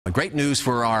Great news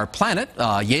for our planet.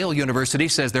 Yale University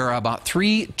says there are about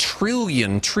 3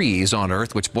 trillion trees on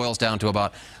Earth, which boils down to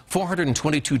about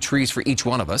 422 trees for each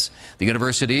one of us. The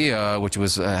university, which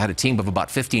had a team of about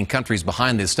 15 countries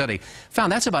behind this study,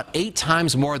 found that's about 8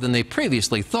 times more than they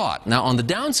previously thought. Now, on the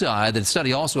downside, the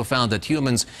study also found that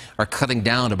humans are cutting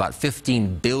down about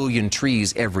 15 billion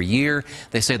trees every year.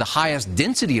 They say the highest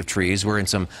density of trees were in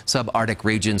some subarctic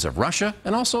regions of Russia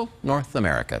and also North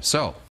America. So